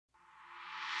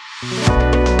In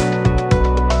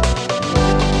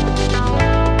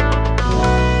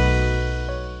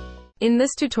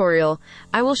this tutorial,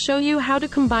 I will show you how to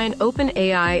combine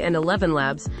OpenAI and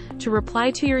Elevenlabs to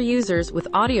reply to your users with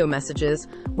audio messages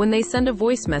when they send a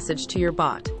voice message to your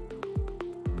bot.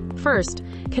 First,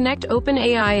 connect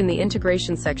OpenAI in the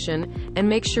integration section and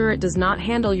make sure it does not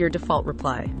handle your default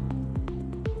reply.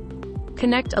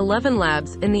 Connect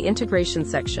Elevenlabs in the integration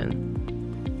section.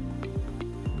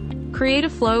 Create a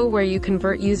flow where you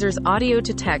convert users' audio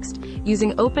to text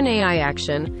using OpenAI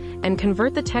action and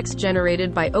convert the text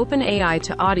generated by OpenAI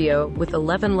to audio with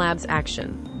Elevenlabs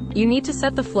action. You need to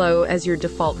set the flow as your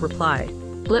default reply.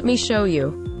 Let me show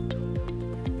you.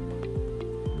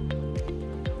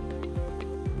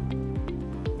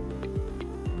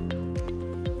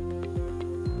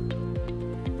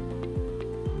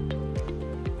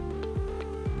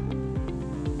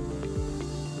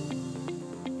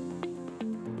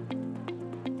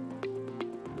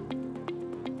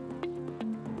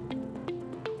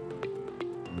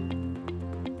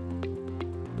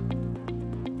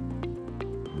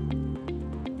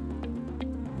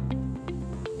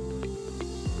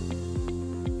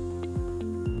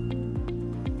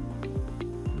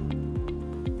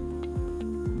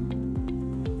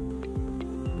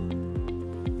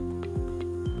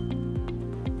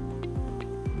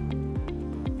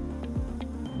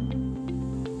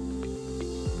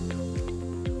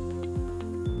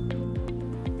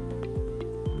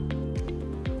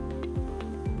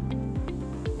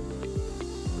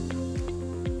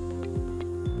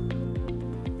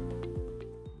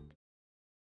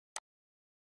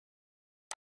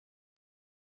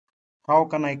 How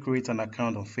can I create an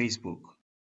account on Facebook?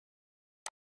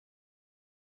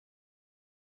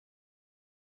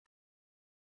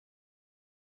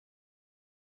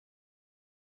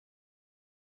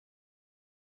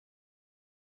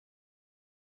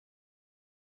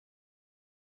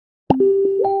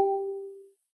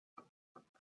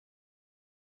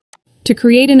 To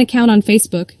create an account on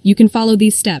Facebook, you can follow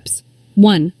these steps.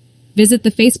 1. Visit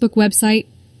the Facebook website.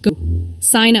 Go.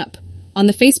 Sign up. On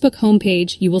the Facebook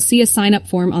homepage, you will see a sign-up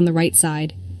form on the right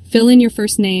side. Fill in your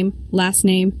first name, last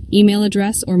name, email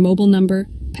address or mobile number,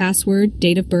 password,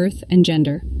 date of birth, and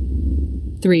gender.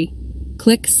 3.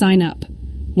 Click Sign Up.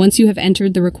 Once you have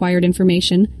entered the required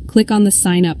information, click on the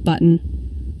Sign Up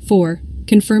button. 4.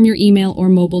 Confirm your email or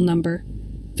mobile number.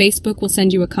 Facebook will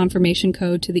send you a confirmation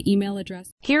code to the email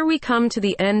address. Here we come to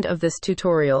the end of this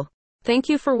tutorial. Thank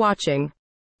you for watching.